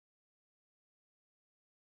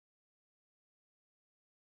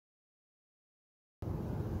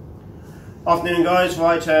Afternoon guys,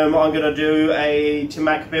 right, I'm going to do a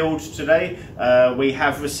TMAC build today. We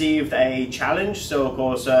have received a challenge, so of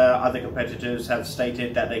course other competitors have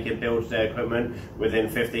stated that they can build their equipment within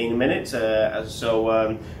 15 minutes,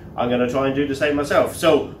 I'm going to try and do the same myself.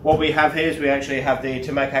 So what we have here is we actually have the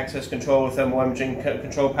TMAC access control thermal imaging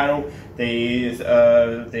control panel,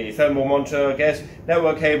 the thermal monitor, I guess,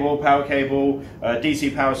 network cable, power cable,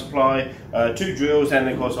 DC power supply, 2 drills, and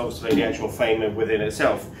of course obviously the actual frame within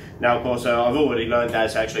itself. Now of course I've already learned that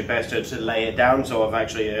it's actually best to lay it down, so I've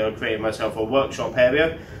actually created myself a workshop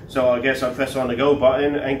area. So I guess I'll press on the go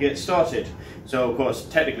button and get started. So of course,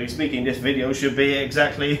 technically speaking, this video should be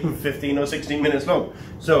exactly 15 or 16 minutes long.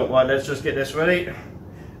 So right, let's just get this ready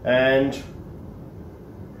and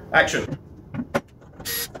action.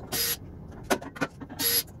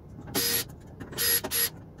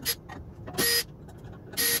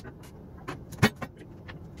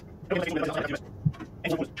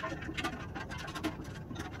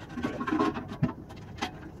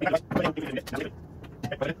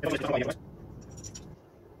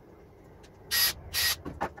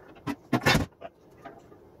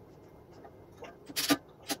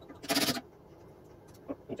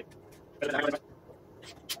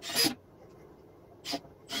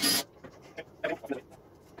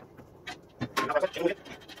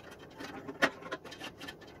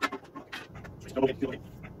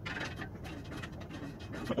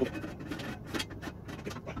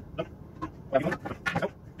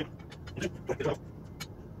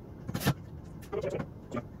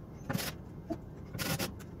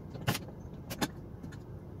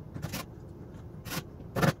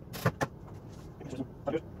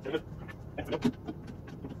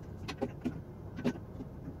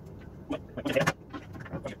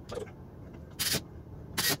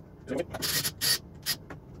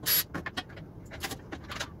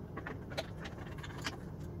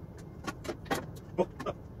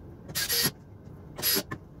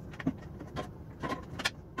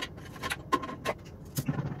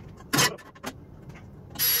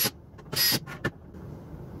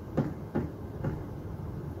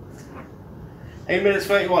 Eight minutes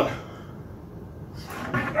 31.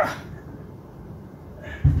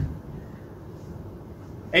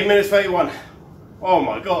 8 minutes 31. Oh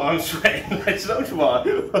my god, I'm sweating like so tomorrow.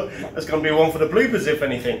 That's going to be one for the bloopers if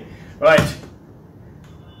anything. Right,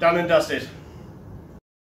 done and dusted.